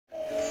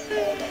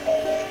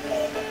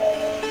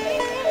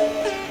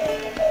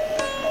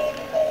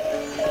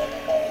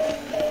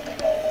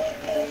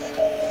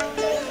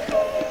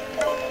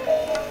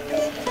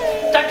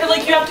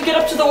have to get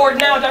up to the ward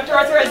now. Dr.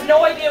 Arthur has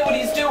no idea what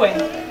he's doing.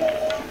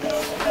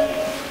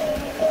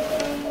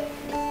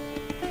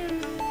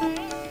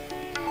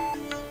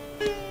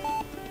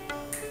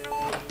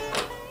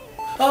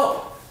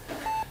 Oh,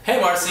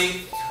 hey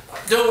Marcy.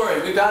 Don't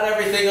worry, we've got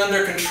everything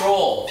under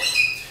control.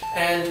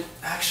 And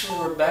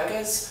actually,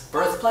 Rebecca's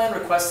birth plan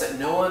requests that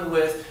no one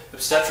with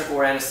obstetric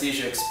or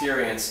anesthesia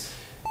experience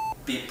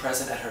be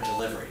present at her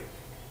delivery.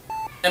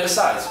 And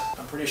besides,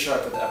 I'm pretty sure I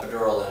put the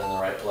epidural in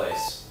the right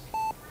place.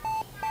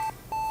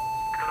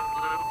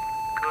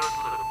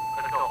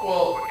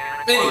 Well,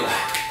 anyway,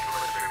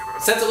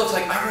 since it looks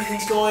like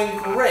everything's going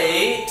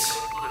great,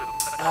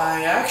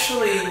 I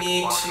actually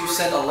need to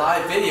send a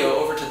live video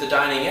over to the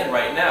Dining Inn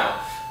right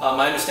now.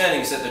 My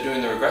understanding is that they're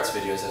doing the regrets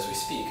videos as we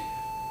speak.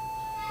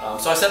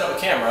 So I set up a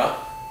camera.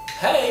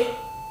 Hey!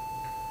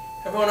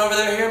 Everyone over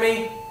there hear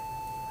me?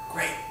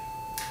 Great.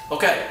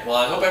 Okay, well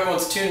I hope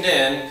everyone's tuned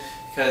in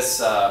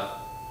because,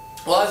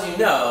 well, as you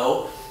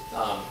know,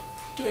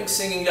 doing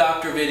singing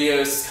doctor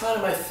videos is kind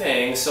of my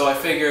thing, so I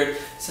figured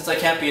since I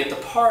can't be at the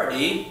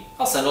party,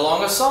 I'll send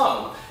along a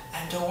song.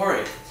 And don't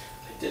worry,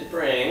 I did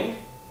bring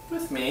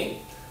with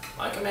me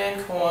my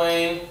command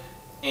coin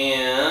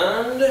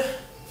and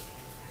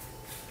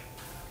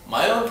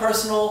my own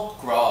personal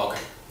grog.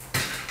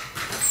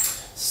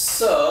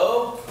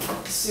 So,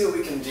 let's see what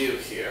we can do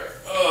here.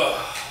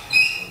 Ugh.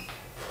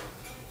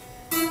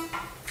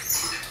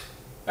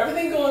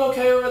 Everything going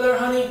okay over there,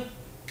 honey?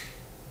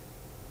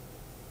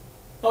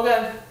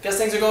 Okay, guess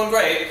things are going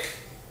great.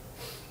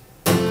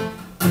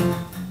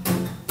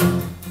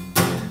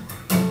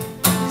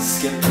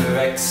 Skipper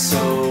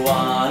XO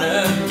on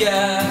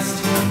again.